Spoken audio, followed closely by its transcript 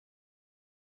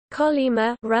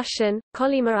Kolyma Russian,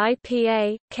 Kolyma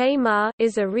IPA, Kmar,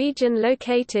 is a region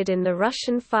located in the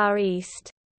Russian Far East.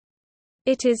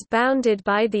 It is bounded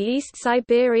by the East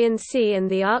Siberian Sea and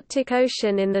the Arctic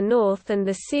Ocean in the north and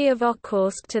the Sea of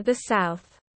Okhotsk to the south.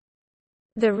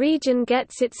 The region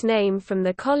gets its name from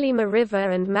the Kolyma River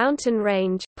and mountain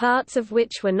range, parts of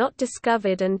which were not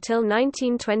discovered until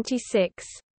 1926.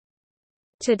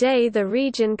 Today the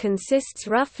region consists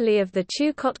roughly of the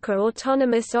Chukotka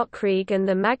Autonomous Okrug and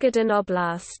the Magadan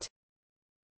Oblast.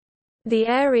 The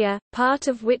area, part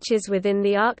of which is within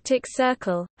the Arctic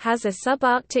Circle, has a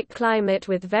subarctic climate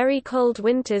with very cold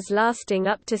winters lasting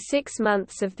up to 6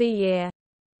 months of the year.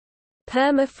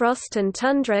 Permafrost and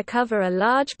tundra cover a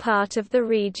large part of the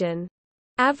region.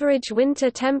 Average winter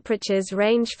temperatures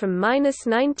range from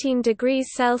 -19 degrees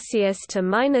Celsius to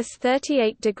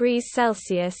 -38 degrees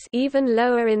Celsius, even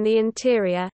lower in the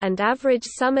interior, and average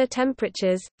summer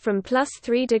temperatures, from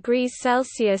 +3 degrees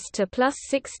Celsius to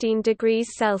 +16 degrees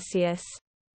Celsius.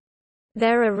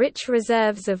 There are rich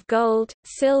reserves of gold,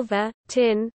 silver,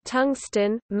 tin,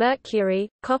 tungsten,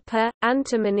 mercury, copper,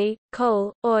 antimony,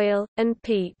 coal, oil, and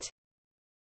peat.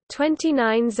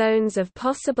 29 zones of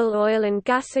possible oil and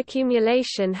gas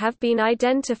accumulation have been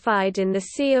identified in the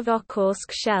Sea of Okhotsk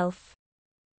shelf.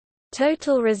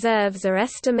 Total reserves are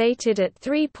estimated at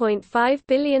 3.5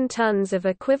 billion tons of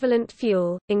equivalent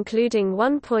fuel, including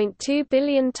 1.2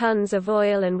 billion tons of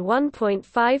oil and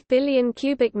 1.5 billion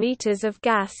cubic meters of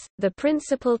gas. The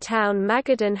principal town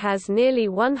Magadan has nearly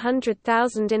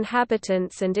 100,000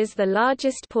 inhabitants and is the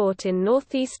largest port in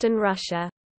northeastern Russia.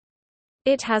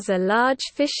 It has a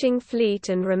large fishing fleet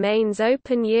and remains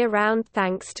open year-round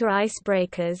thanks to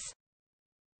icebreakers.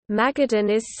 Magadan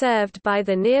is served by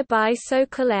the nearby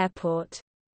Sokol Airport.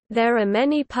 There are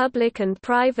many public and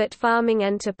private farming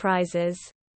enterprises.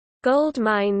 Gold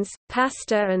mines,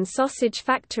 pasta and sausage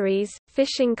factories,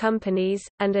 fishing companies,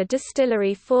 and a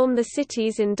distillery form the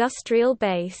city's industrial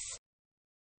base.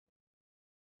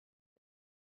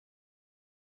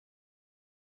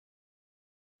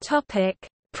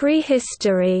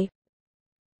 Prehistory.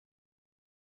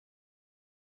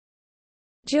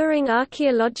 During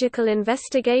archaeological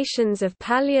investigations of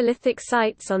Paleolithic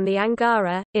sites on the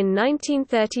Angara, in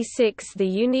 1936 the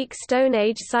unique Stone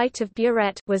Age site of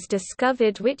Buret was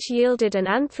discovered, which yielded an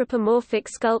anthropomorphic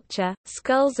sculpture,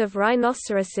 skulls of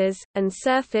rhinoceroses, and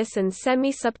surface and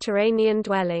semi-subterranean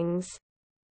dwellings.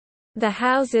 The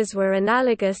houses were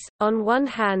analogous, on one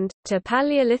hand, to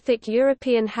Paleolithic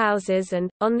European houses and,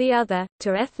 on the other, to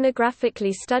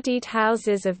ethnographically studied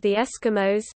houses of the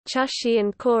Eskimos, Chushi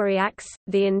and Koryaks.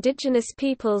 The indigenous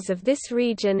peoples of this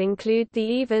region include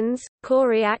the Evans,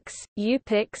 Koryaks,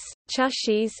 Yupiks,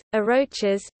 Chushis,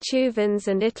 Orochas, Tuvans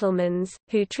and Italmans,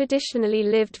 who traditionally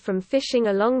lived from fishing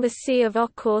along the Sea of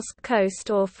Okhotsk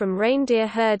coast or from reindeer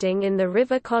herding in the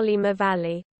river Kolyma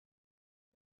Valley.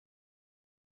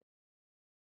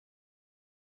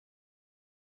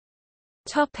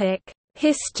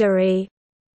 History.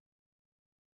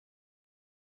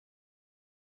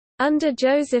 Under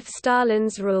Joseph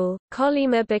Stalin's rule,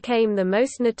 Kolyma became the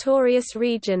most notorious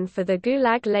region for the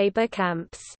Gulag labor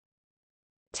camps.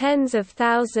 Tens of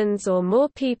thousands or more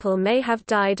people may have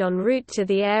died en route to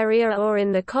the area or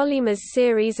in the Kolyma's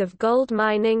series of gold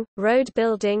mining, road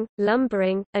building,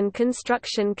 lumbering, and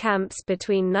construction camps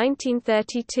between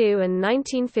 1932 and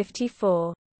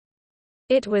 1954.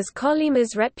 It was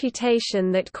Kolyma's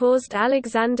reputation that caused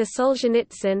Alexander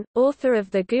Solzhenitsyn, author of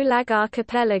the Gulag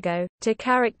Archipelago, to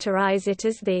characterize it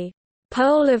as the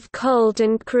pole of cold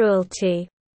and cruelty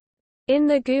in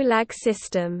the Gulag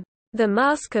system. The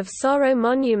Mask of Sorrow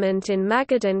monument in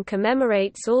Magadan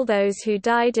commemorates all those who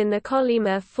died in the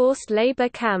Kolyma forced labor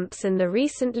camps, and the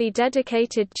recently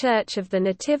dedicated Church of the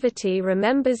Nativity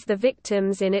remembers the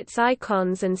victims in its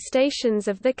icons and stations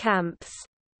of the camps.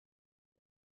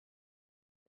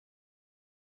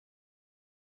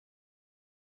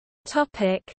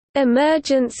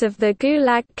 Emergence of the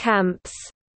Gulag camps.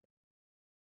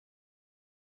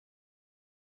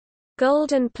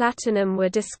 Gold and platinum were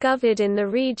discovered in the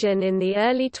region in the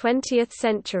early 20th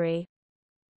century.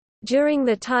 During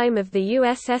the time of the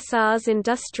USSR's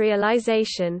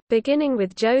industrialization, beginning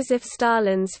with Joseph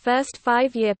Stalin's first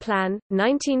five-year plan,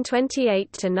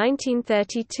 1928 to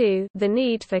 1932, the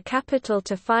need for capital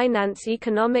to finance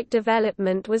economic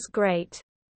development was great.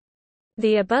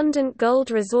 The abundant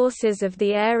gold resources of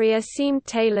the area seemed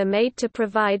tailor-made to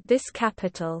provide this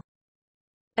capital.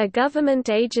 A government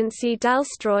agency,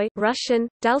 Dalstroy Russian,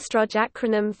 Dalstroj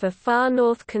acronym for Far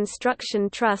North Construction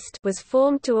Trust, was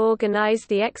formed to organize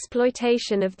the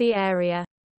exploitation of the area.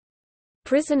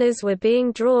 Prisoners were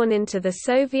being drawn into the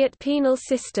Soviet penal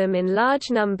system in large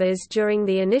numbers during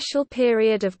the initial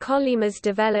period of Kolyma's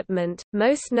development,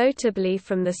 most notably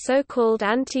from the so-called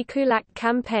anti-Kulak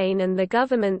campaign and the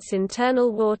government's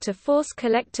internal war to force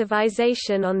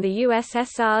collectivization on the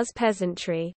USSR's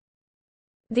peasantry.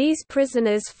 These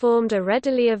prisoners formed a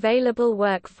readily available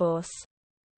workforce.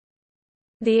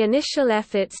 The initial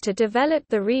efforts to develop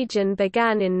the region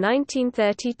began in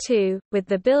 1932, with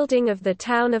the building of the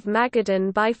town of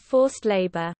Magadan by forced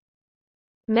labor.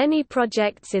 Many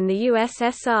projects in the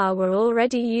USSR were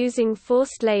already using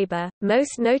forced labor,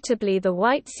 most notably the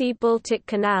White Sea-Baltic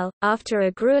Canal. After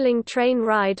a grueling train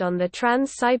ride on the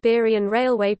Trans-Siberian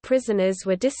Railway, prisoners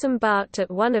were disembarked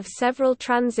at one of several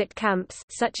transit camps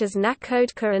such as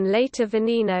Nakhodka and later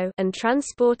Venino and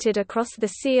transported across the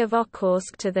Sea of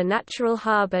Okhotsk to the natural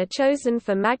harbor chosen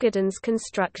for Magadan's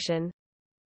construction.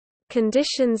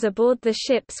 Conditions aboard the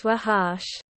ships were harsh.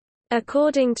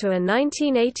 According to a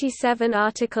 1987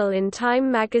 article in Time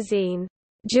magazine,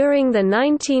 "During the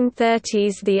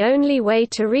 1930s the only way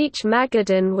to reach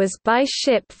Magadan was by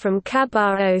ship from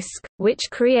Khabarovsk, which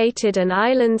created an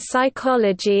island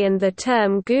psychology and the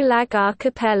term Gulag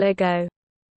Archipelago.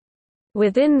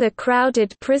 Within the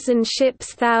crowded prison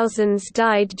ships thousands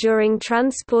died during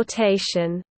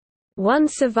transportation." One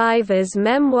survivor's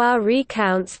memoir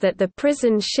recounts that the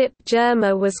prison ship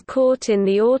Germa was caught in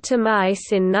the autumn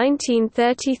ice in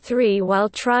 1933 while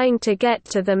trying to get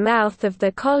to the mouth of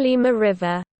the Kolyma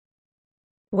River.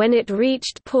 When it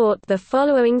reached port the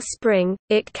following spring,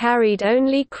 it carried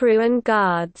only crew and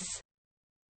guards.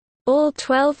 All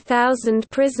 12,000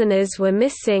 prisoners were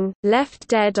missing, left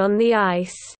dead on the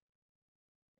ice.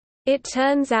 It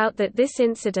turns out that this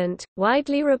incident,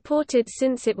 widely reported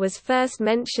since it was first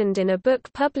mentioned in a book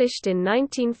published in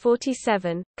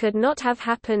 1947, could not have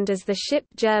happened as the ship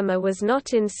Germa was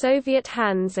not in Soviet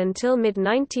hands until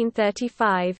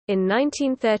mid-1935. In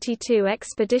 1932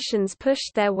 expeditions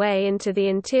pushed their way into the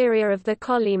interior of the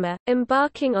Kolyma,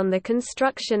 embarking on the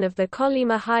construction of the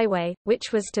Kolyma Highway,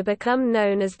 which was to become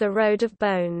known as the Road of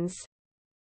Bones.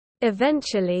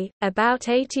 Eventually, about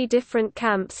 80 different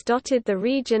camps dotted the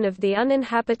region of the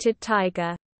uninhabited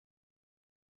taiga.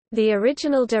 The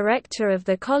original director of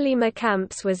the Kolyma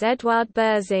camps was Eduard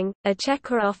Berzing, a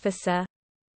Cheka officer.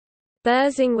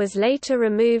 Berzing was later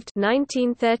removed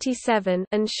 1937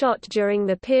 and shot during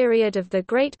the period of the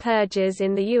Great Purges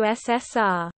in the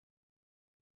USSR.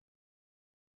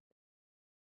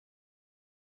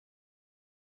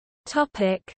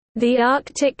 The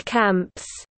Arctic camps.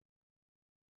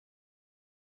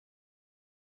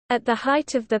 At the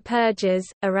height of the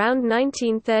purges, around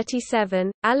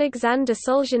 1937, Alexander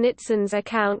Solzhenitsyn's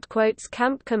account quotes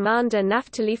camp commander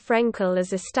Naftali Frenkel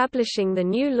as establishing the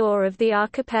new law of the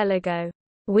archipelago.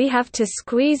 "We have to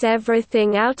squeeze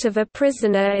everything out of a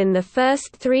prisoner in the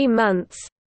first 3 months.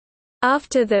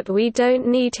 After that we don't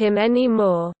need him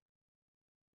anymore."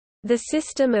 The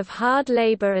system of hard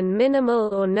labor and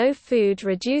minimal or no food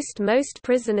reduced most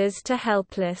prisoners to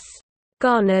helpless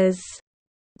goners.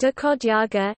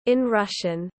 Dokodyaga, in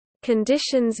Russian.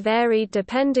 Conditions varied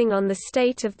depending on the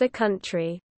state of the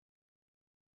country.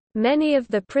 Many of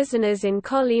the prisoners in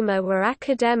Kolyma were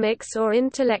academics or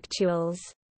intellectuals.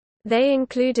 They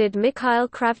included Mikhail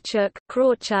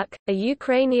Kravchuk, a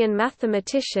Ukrainian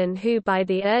mathematician who by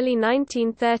the early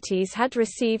 1930s had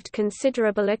received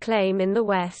considerable acclaim in the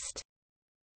West.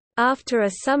 After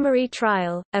a summary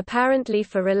trial, apparently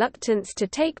for reluctance to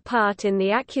take part in the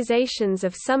accusations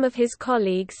of some of his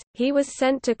colleagues, he was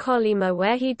sent to Kolyma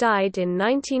where he died in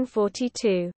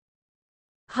 1942.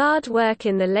 Hard work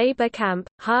in the labor camp,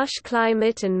 harsh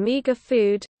climate and meager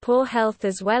food, poor health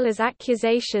as well as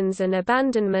accusations and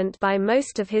abandonment by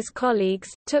most of his colleagues,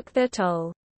 took their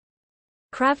toll.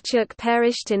 Kravchuk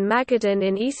perished in Magadan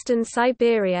in eastern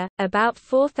Siberia, about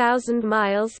 4,000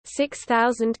 miles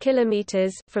 (6,000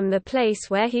 kilometers) from the place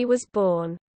where he was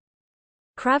born.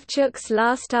 Kravchuk's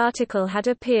last article had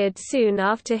appeared soon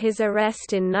after his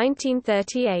arrest in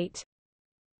 1938.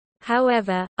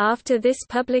 However, after this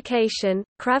publication,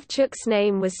 Kravchuk's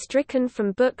name was stricken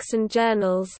from books and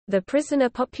journals. The prisoner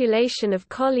population of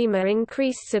Kolyma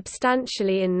increased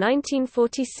substantially in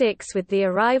 1946 with the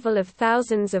arrival of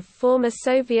thousands of former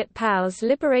Soviet POWs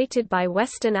liberated by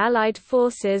Western Allied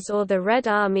forces or the Red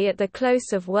Army at the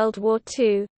close of World War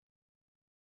II.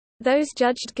 Those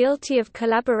judged guilty of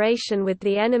collaboration with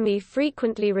the enemy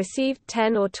frequently received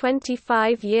 10 or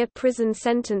 25-year prison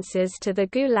sentences to the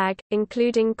Gulag,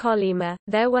 including Kolyma.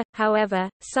 There were, however,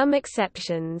 some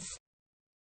exceptions.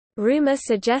 Rumor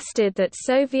suggested that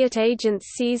Soviet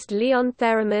agents seized Leon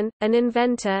Theremin, an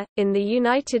inventor, in the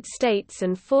United States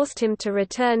and forced him to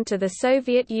return to the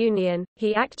Soviet Union.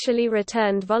 He actually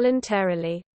returned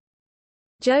voluntarily.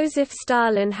 Joseph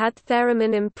Stalin had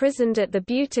Theremin imprisoned at the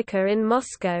Butica in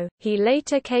Moscow. He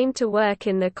later came to work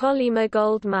in the Kolyma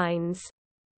gold mines.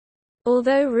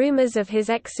 Although rumors of his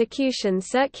execution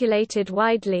circulated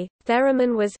widely,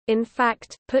 Theremin was, in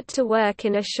fact, put to work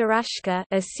in a sharashka,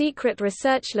 a secret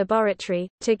research laboratory,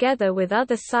 together with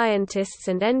other scientists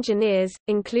and engineers,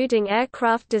 including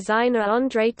aircraft designer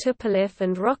Andrei Tupolev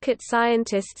and rocket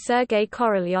scientist Sergei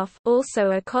Korolyov,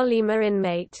 also a Kolyma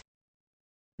inmate.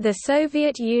 The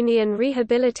Soviet Union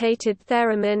rehabilitated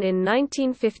Theremin in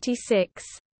 1956.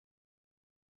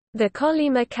 The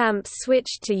Kolyma camps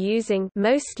switched to using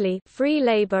mostly free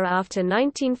labor after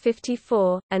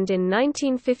 1954, and in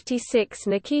 1956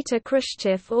 Nikita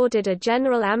Khrushchev ordered a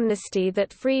general amnesty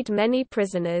that freed many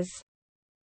prisoners.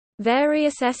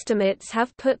 Various estimates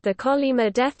have put the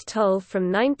Kolyma death toll from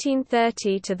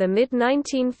 1930 to the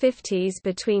mid-1950s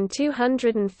between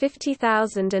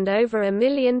 250,000 and over 1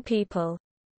 million people.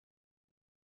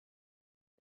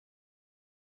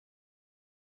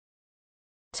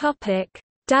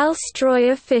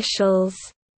 Dalstroy officials.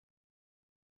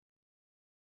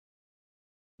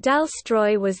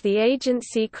 Dalstroy was the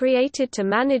agency created to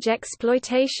manage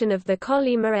exploitation of the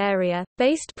Kolyma area,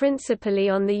 based principally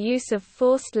on the use of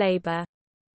forced labor.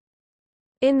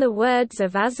 In the words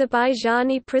of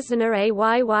Azerbaijani prisoner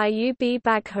Ayyub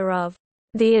Bagharov,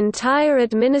 "The entire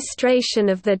administration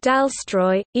of the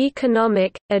Dalstroy,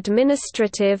 economic,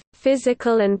 administrative,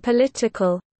 physical and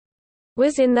political,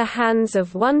 was in the hands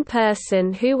of one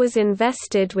person who was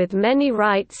invested with many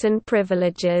rights and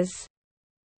privileges."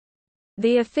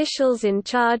 The officials in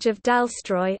charge of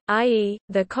Dalstroy, i.e.,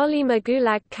 the Kolyma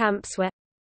Gulag camps were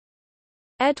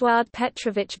Eduard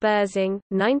Petrovich Berzing,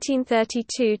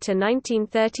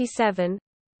 1932–1937,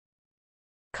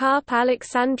 Karp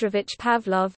Alexandrovich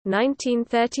Pavlov,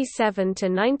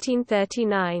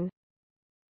 1937–1939,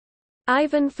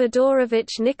 Ivan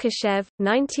Fedorovich Nikoshev,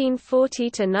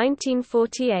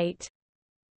 1940–1948.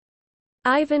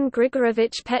 Ivan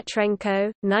Grigorovich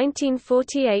Petrenko,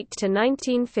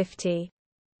 1948–1950.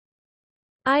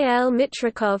 I. L.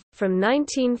 Mitrikov, from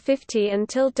 1950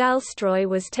 until Dalstroy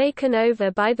was taken over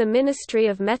by the Ministry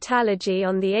of Metallurgy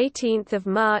on 18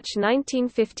 March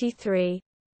 1953.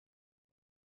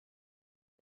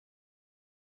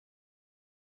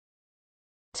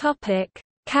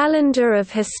 Calendar of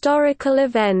historical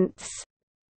events.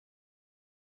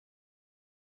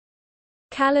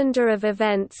 Calendar of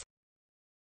events.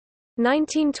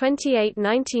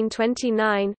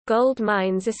 1928–1929 – Gold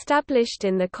mines established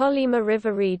in the Kolyma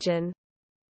River region.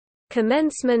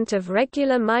 Commencement of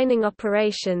regular mining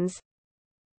operations.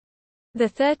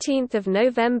 13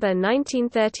 November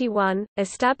 1931 –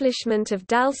 Establishment of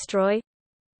Dalstroy.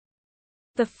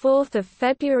 4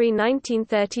 February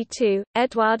 1932 –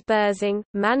 Eduard Berzing,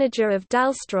 manager of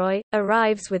Dalstroy,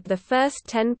 arrives with the first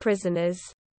 10 prisoners.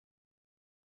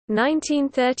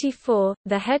 1934 –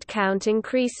 The headcount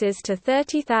increases to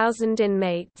 30,000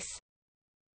 inmates.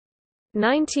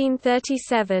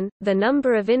 1937 – The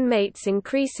number of inmates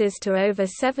increases to over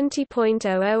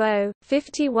 70,000,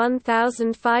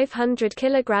 51,500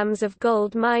 kilograms of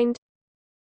gold mined.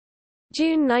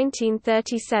 June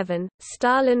 1937 –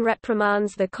 Stalin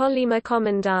reprimands the Kolyma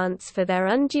commandants for their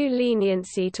undue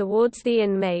leniency towards the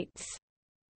inmates.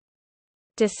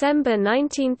 December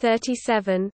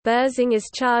 1937 – Berzing is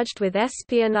charged with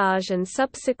espionage and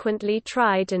subsequently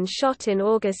tried and shot in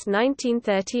August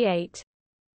 1938.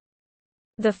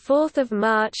 4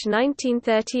 March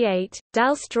 1938 –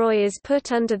 Dalstroy is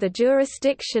put under the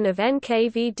jurisdiction of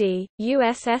NKVD,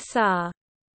 USSR.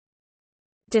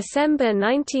 December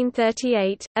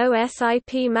 1938 –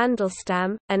 Osip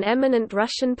Mandelstam, an eminent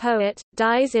Russian poet,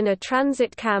 dies in a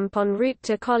transit camp en route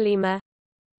to Kolyma.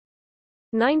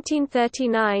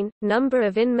 1939 – Number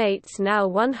of inmates now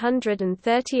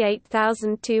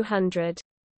 138,200.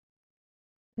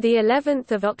 The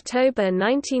 11th of October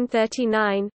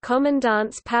 1939 –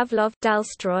 Commandants Pavlov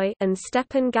Dalstroy and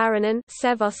Stepan Garanin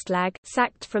Sevostlag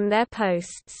sacked from their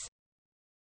posts.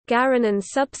 Garanin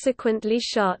subsequently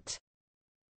shot.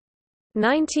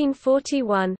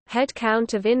 1941 – Head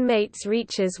count of inmates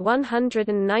reaches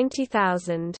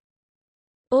 190,000.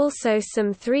 Also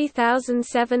some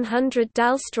 3,700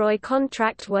 Dalstroy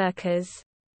contract workers.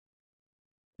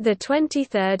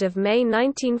 23 May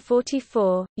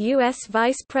 1944 – U.S.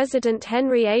 Vice President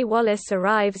Henry A. Wallace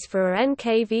arrives for a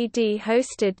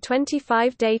NKVD-hosted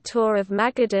 25-day tour of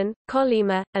Magadan,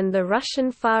 Kolyma, and the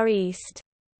Russian Far East.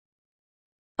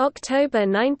 October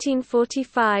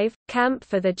 1945, camp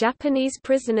for the Japanese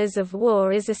prisoners of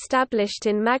war is established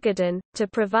in Magadan, to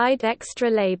provide extra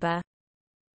labor.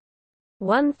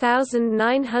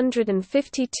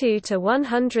 1,952 to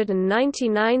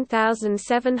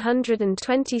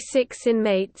 199,726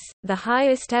 inmates, the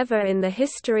highest ever in the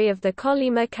history of the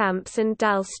Kolyma camps and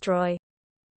Dalstroy.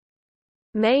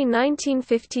 May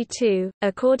 1952,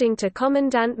 according to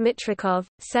Commandant Mitrikov,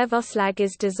 Sevoslag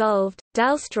is dissolved,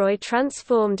 Dalstroy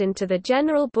transformed into the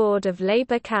General Board of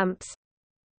Labor Camps.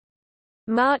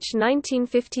 March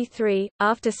 1953,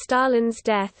 after Stalin's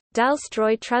death,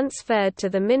 Dalstroy transferred to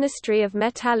the Ministry of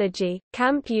Metallurgy.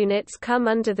 Camp units come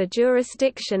under the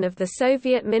jurisdiction of the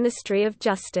Soviet Ministry of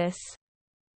Justice.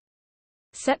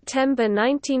 September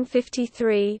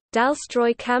 1953,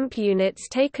 Dalstroy camp units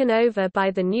taken over by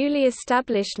the newly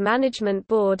established Management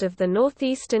Board of the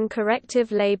Northeastern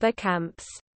Corrective Labor Camps.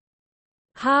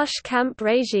 Harsh camp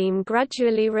regime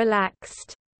gradually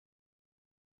relaxed.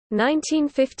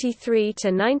 1953 to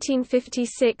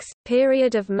 1956,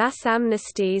 period of mass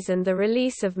amnesties and the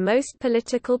release of most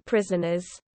political prisoners.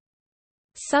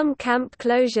 Some camp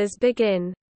closures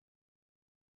begin.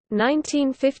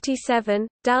 1957,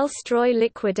 Dalstroy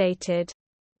liquidated.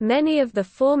 Many of the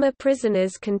former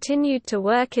prisoners continued to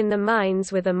work in the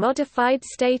mines with a modified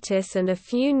status and a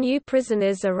few new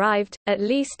prisoners arrived, at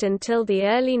least until the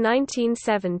early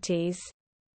 1970s.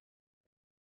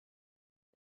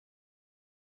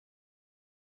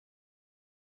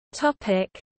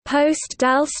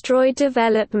 Post-Dalstroy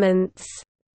developments.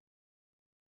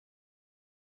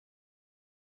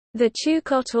 The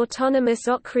Chukot Autonomous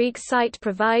Okrug site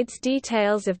provides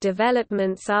details of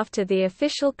developments after the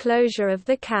official closure of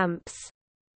the camps.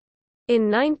 In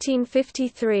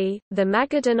 1953, the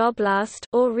Magadan Oblast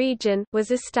or region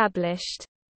was established.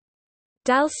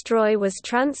 Dalstroy was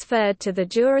transferred to the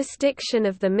jurisdiction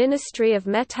of the Ministry of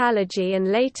Metallurgy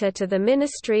and later to the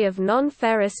Ministry of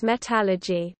Non-Ferrous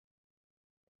Metallurgy.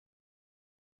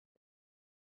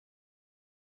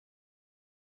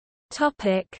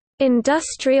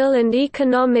 Industrial and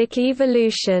economic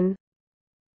evolution.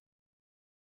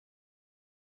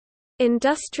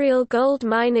 Industrial gold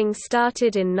mining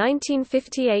started in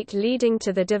 1958, leading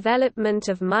to the development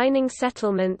of mining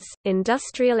settlements,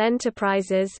 industrial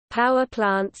enterprises, power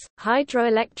plants,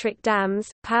 hydroelectric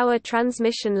dams, power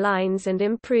transmission lines and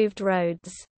improved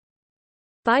roads.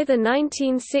 By the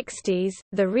 1960s,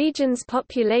 the region's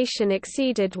population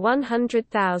exceeded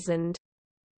 100,000.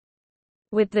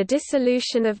 With the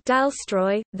dissolution of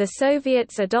Dalstroy, the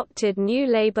Soviets adopted new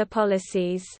labor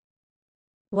policies.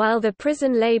 While the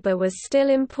prison labor was still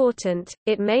important,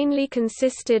 it mainly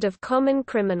consisted of common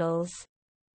criminals.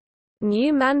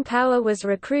 New manpower was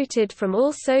recruited from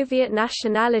all Soviet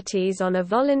nationalities on a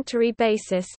voluntary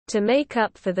basis, to make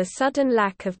up for the sudden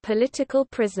lack of political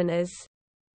prisoners.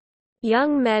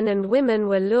 Young men and women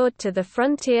were lured to the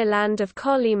frontier land of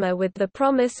Kolyma with the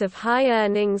promise of high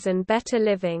earnings and better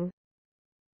living.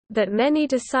 But many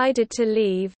decided to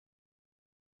leave.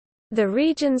 The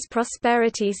region's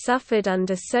prosperity suffered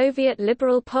under Soviet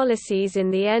liberal policies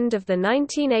in the end of the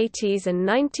 1980s and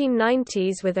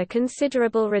 1990s, with a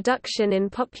considerable reduction in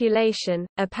population,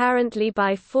 apparently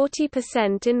by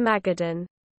 40% in Magadan.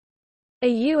 A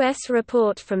U.S.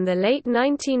 report from the late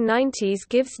 1990s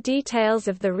gives details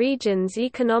of the region's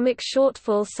economic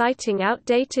shortfall, citing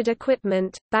outdated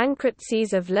equipment,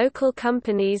 bankruptcies of local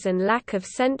companies and lack of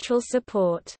central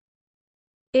support.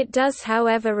 It does,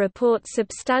 however, report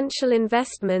substantial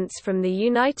investments from the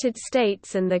United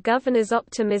States and the governor's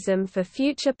optimism for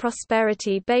future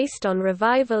prosperity based on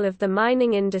revival of the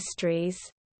mining industries.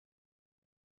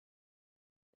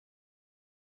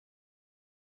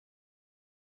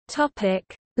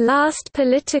 Last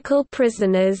political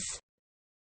prisoners.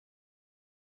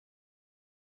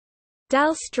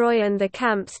 Dalstroy and the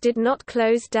camps did not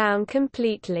close down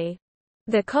completely.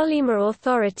 The Kolyma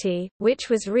Authority, which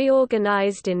was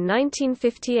reorganized in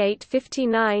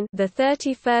 1958–59, the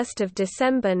 31st of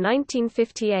December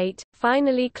 1958,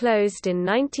 finally closed in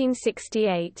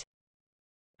 1968.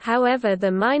 However,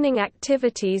 the mining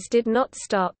activities did not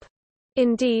stop.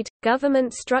 Indeed,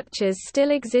 government structures still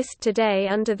exist today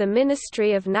under the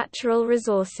Ministry of Natural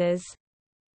Resources.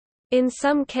 In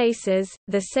some cases,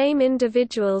 the same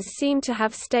individuals seem to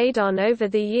have stayed on over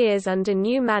the years under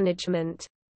new management.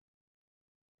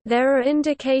 There are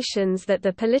indications that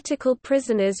the political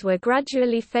prisoners were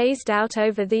gradually phased out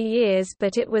over the years,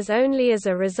 but it was only as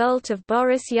a result of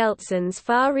Boris Yeltsin's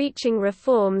far-reaching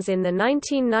reforms in the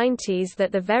 1990s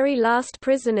that the very last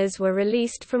prisoners were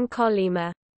released from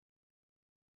Kolyma.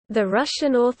 The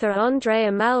Russian author Andrei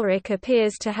Amalrik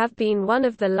appears to have been one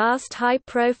of the last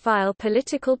high-profile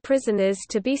political prisoners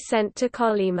to be sent to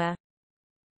Kolyma.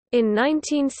 In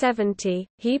 1970,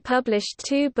 he published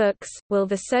 2 books, Will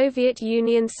the Soviet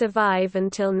Union Survive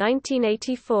Until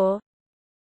 1984?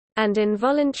 And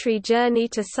Involuntary Journey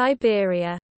to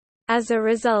Siberia. As a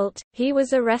result, he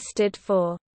was arrested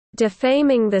for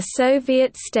defaming the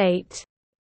Soviet state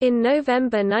in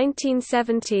November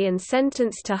 1970 and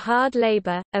sentenced to hard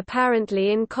labor,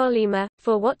 apparently in Kolyma,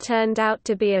 for what turned out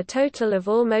to be a total of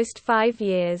almost 5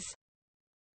 years.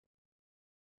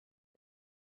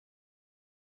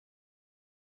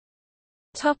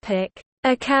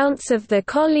 Accounts of the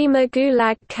Kolyma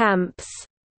Gulag camps.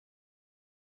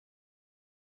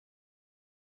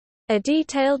 A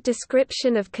detailed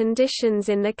description of conditions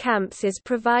in the camps is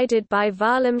provided by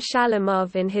Varlam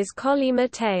Shalamov in his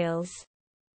Kolyma Tales.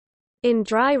 In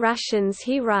Dry Rations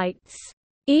he writes,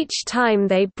 "Each time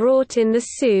they brought in the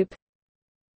soup,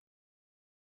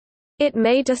 it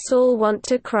made us all want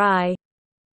to cry.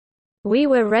 We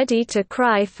were ready to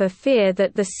cry for fear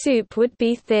that the soup would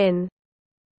be thin.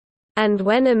 And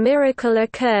when a miracle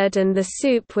occurred and the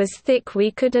soup was thick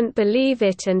we couldn't believe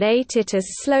it and ate it as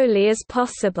slowly as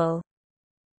possible.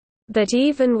 But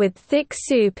even with thick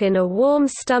soup in a warm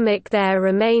stomach there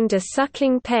remained a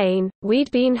sucking pain, we'd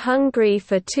been hungry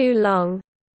for too long.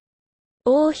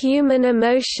 All human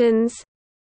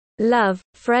emotions—love,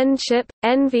 friendship,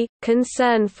 envy,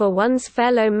 concern for one's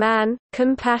fellow man,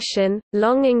 compassion,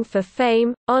 longing for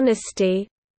fame,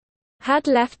 honesty—had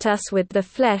left us with the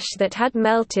flesh that had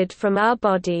melted from our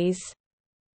bodies."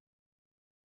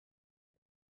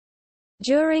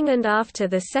 During and after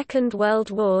the Second World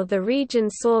War the region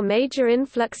saw major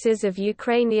influxes of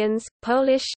Ukrainians,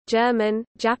 Polish, German,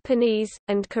 Japanese,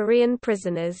 and Korean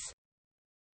prisoners.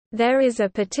 There is a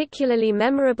particularly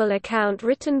memorable account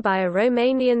written by a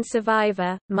Romanian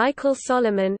survivor, Michael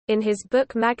Solomon, in his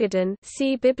book Magadan,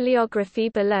 see bibliography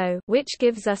below, which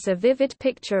gives us a vivid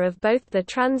picture of both the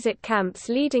transit camps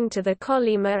leading to the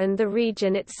Kolyma and the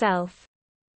region itself.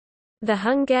 The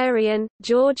Hungarian,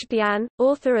 George Bian,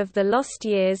 author of The Lost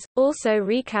Years, also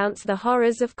recounts the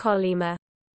horrors of Kolyma.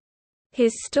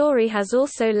 His story has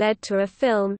also led to a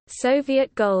film,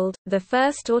 Soviet Gold. The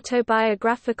first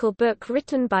autobiographical book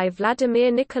written by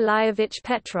Vladimir Nikolaevich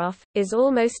Petrov, is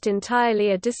almost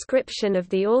entirely a description of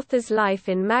the author's life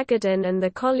in Magadan and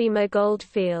the Kolyma gold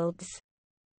fields.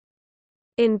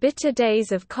 In Bitter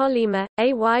Days of Kolyma,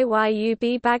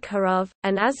 Ayyub Bagharov,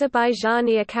 an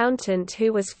Azerbaijani accountant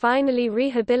who was finally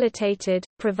rehabilitated,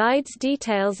 provides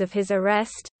details of his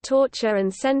arrest, torture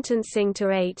and sentencing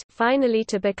to 8 finally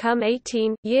to become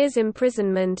 18 years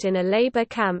imprisonment in a labor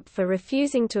camp for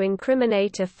refusing to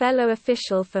incriminate a fellow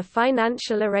official for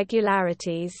financial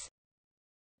irregularities.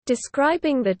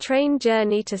 Describing the train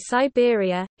journey to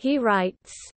Siberia, he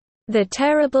writes, "The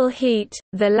terrible heat,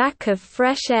 the lack of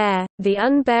fresh air, the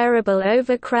unbearable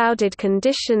overcrowded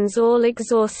conditions all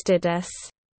exhausted us.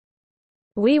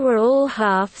 We were all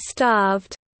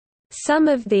half-starved. Some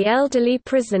of the elderly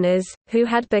prisoners, who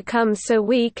had become so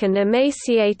weak and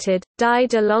emaciated,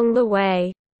 died along the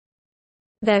way.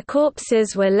 Their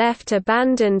corpses were left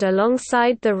abandoned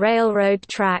alongside the railroad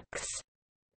tracks."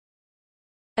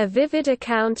 A vivid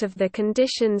account of the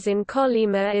conditions in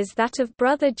Kolyma is that of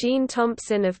Brother Gene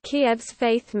Thompson of Kiev's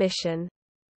Faith Mission.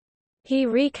 He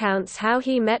recounts how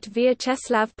he met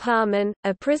Vyacheslav Parman,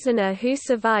 a prisoner who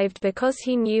survived because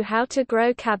he knew how to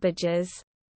grow cabbages.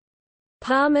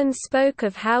 Parman spoke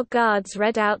of how guards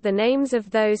read out the names of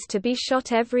those to be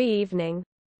shot every evening.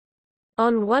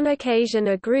 On one occasion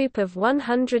a group of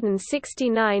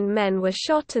 169 men were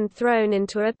shot and thrown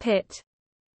into a pit.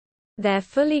 Their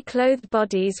fully clothed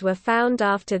bodies were found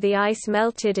after the ice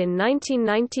melted in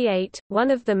 1998. One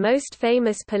of the most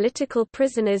famous political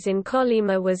prisoners in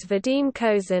Kolyma was Vadim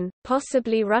Kozin,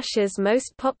 possibly Russia's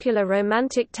most popular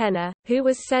romantic tenor, who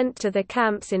was sent to the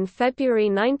camps in February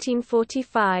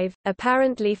 1945,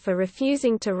 apparently for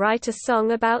refusing to write a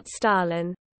song about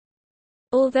Stalin.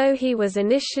 Although he was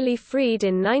initially freed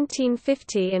in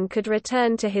 1950 and could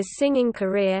return to his singing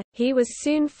career, he was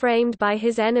soon framed by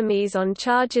his enemies on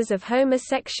charges of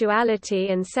homosexuality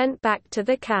and sent back to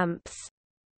the camps.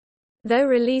 Though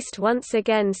released once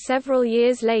again several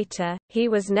years later, he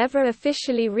was never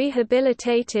officially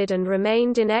rehabilitated and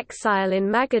remained in exile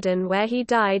in Magadan where he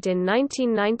died in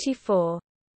 1994.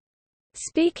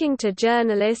 Speaking to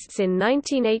journalists in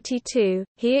 1982,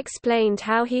 he explained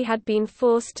how he had been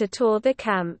forced to tour the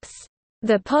camps.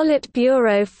 The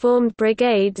Politburo formed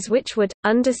brigades which would,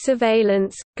 under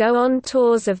surveillance, go on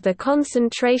tours of the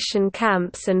concentration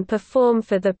camps and perform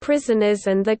for the prisoners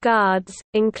and the guards,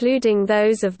 including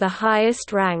those of the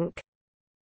highest rank.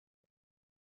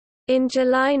 In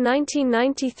July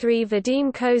 1993,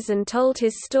 Vadim Kozin told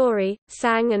his story,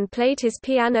 sang and played his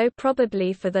piano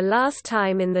probably for the last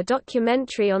time in the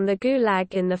documentary on the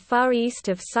Gulag in the far east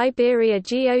of Siberia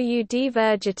Goud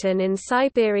Vergeton in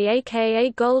Siberia aka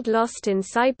Gold Lost in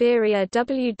Siberia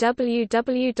www.imdb.com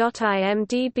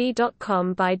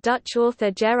by Dutch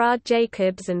author Gerard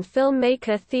Jacobs and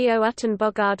filmmaker Theo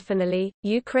Uttenbogard. Finally,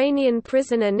 Ukrainian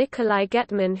prisoner Nikolai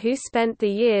Getman, who spent the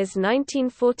years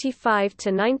 1945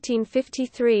 to 1953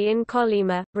 in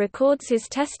Kolyma, records his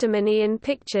testimony in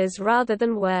pictures rather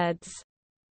than words.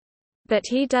 But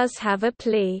he does have a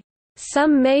plea.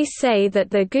 Some may say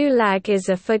that the Gulag is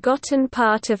a forgotten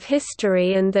part of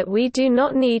history and that we do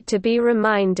not need to be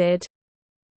reminded.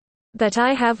 But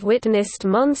I have witnessed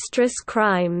monstrous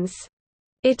crimes.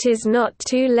 It is not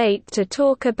too late to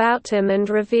talk about them and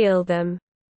reveal them.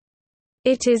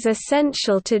 It is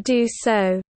essential to do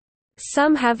so.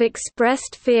 Some have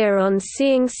expressed fear on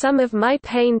seeing some of my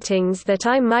paintings that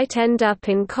I might end up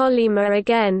in Kolyma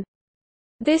again.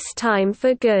 This time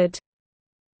for good.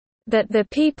 But the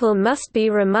people must be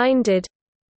reminded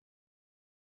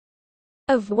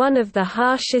of one of the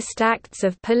harshest acts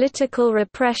of political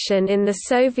repression in the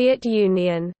Soviet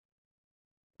Union.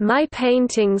 My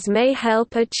paintings may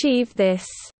help achieve this.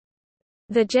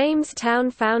 The Jamestown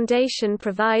Foundation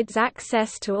provides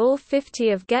access to all 50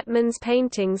 of Getman's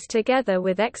paintings together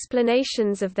with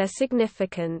explanations of their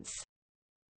significance.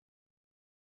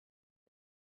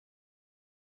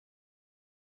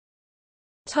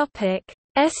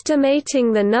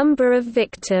 Estimating the number of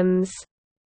victims.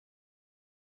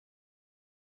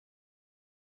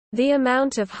 The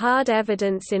amount of hard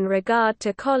evidence in regard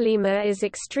to Kolyma is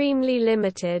extremely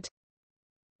limited.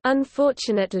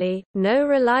 Unfortunately, no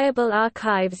reliable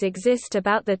archives exist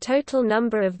about the total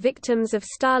number of victims of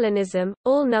Stalinism,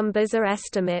 all numbers are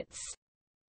estimates.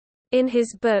 In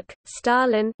his book,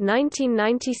 Stalin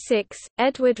 1996,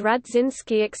 Edward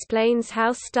Radzinski explains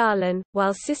how Stalin,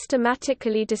 while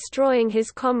systematically destroying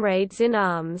his comrades in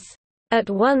arms, at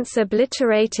once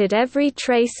obliterated every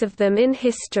trace of them in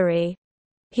history.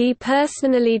 He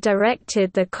personally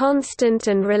directed the constant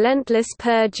and relentless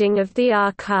purging of the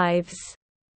archives.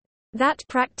 That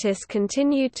practice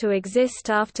continued to exist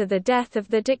after the death of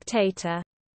the dictator.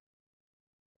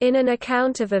 In an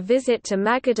account of a visit to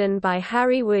Magadan by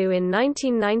Harry Wu in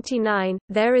 1999,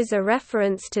 there is a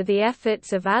reference to the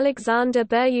efforts of Alexander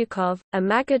Beryukov, a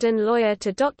Magadan lawyer,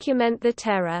 to document the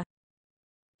terror.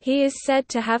 He is said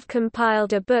to have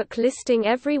compiled a book listing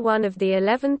every one of the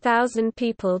 11,000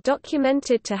 people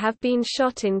documented to have been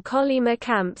shot in Kolyma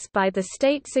camps by the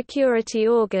state security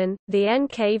organ, the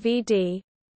NKVD.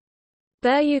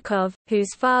 Beryukov,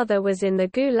 whose father was in the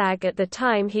Gulag at the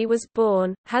time he was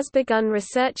born, has begun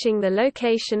researching the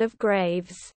location of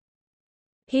graves.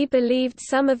 He believed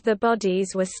some of the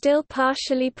bodies were still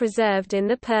partially preserved in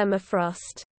the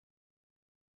permafrost.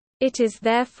 It is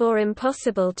therefore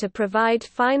impossible to provide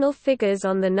final figures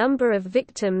on the number of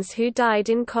victims who died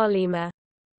in Kolyma.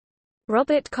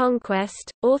 Robert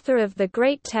Conquest, author of The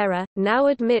Great Terror, now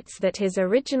admits that his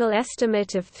original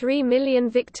estimate of 3 million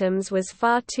victims was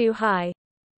far too high.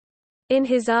 In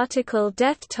his article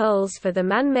Death Tolls for the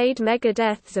Man-Made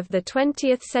Megadeaths of the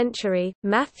 20th Century,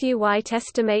 Matthew White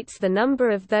estimates the number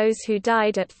of those who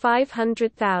died at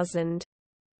 500,000.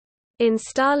 In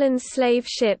Stalin's slave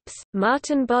ships,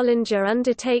 Martin Bollinger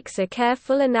undertakes a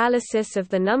careful analysis of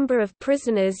the number of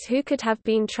prisoners who could have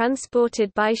been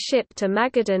transported by ship to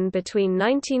Magadan between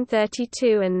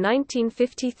 1932 and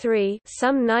 1953,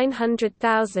 some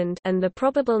 900,000, and the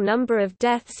probable number of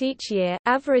deaths each year,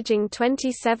 averaging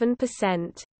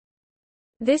 27%.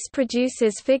 This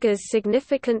produces figures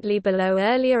significantly below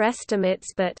earlier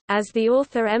estimates but, as the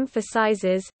author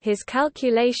emphasizes, his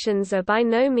calculations are by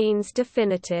no means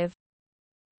definitive.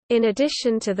 In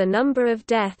addition to the number of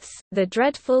deaths, the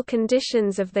dreadful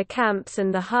conditions of the camps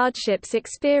and the hardships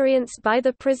experienced by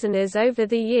the prisoners over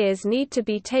the years need to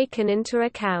be taken into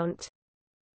account.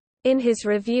 In his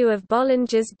review of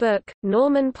Bollinger's book,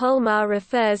 Norman Polmar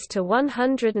refers to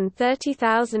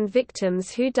 130,000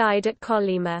 victims who died at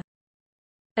Kolyma.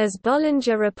 As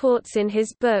Bollinger reports in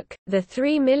his book, the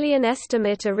 3 million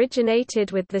estimate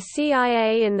originated with the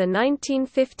CIA in the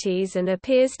 1950s and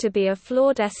appears to be a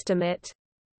flawed estimate.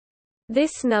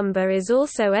 This number is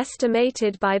also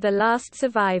estimated by the last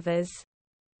survivors.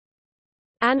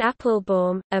 Anne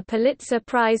Applebaum, a Pulitzer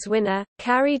Prize winner,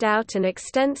 carried out an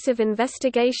extensive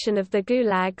investigation of the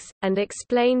gulags, and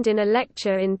explained in a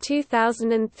lecture in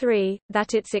 2003,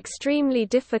 that it's extremely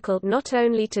difficult not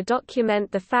only to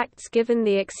document the facts given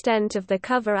the extent of the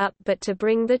cover-up but to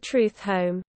bring the truth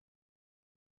home.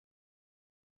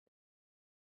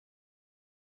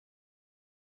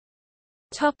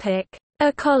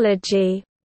 Ecology.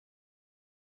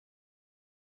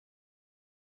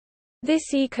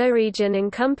 This ecoregion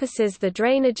encompasses the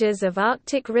drainages of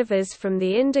Arctic rivers from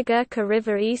the Indigirka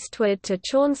River eastward to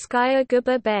Chornskaya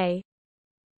Guba Bay.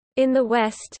 In the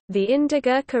west, the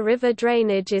Indigirka River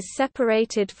drainage is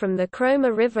separated from the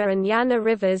Kroma River and Yana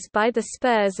rivers by the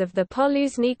spurs of the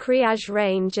Poluzny Kryazh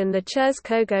Range and the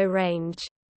Churskogo Range.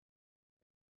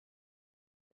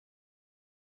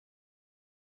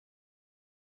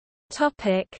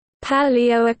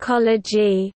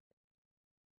 Paleoecology.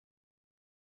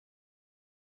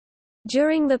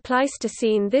 During the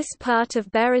Pleistocene, this part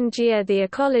of Beringia the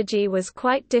ecology was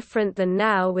quite different than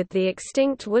now, with the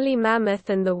extinct woolly mammoth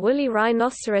and the woolly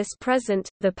rhinoceros present.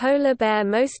 The polar bear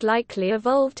most likely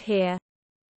evolved here.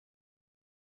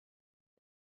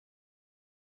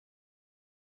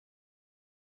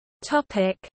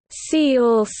 See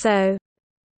also: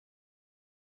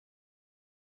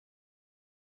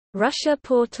 Russia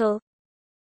portal,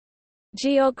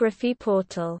 Geography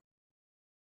portal.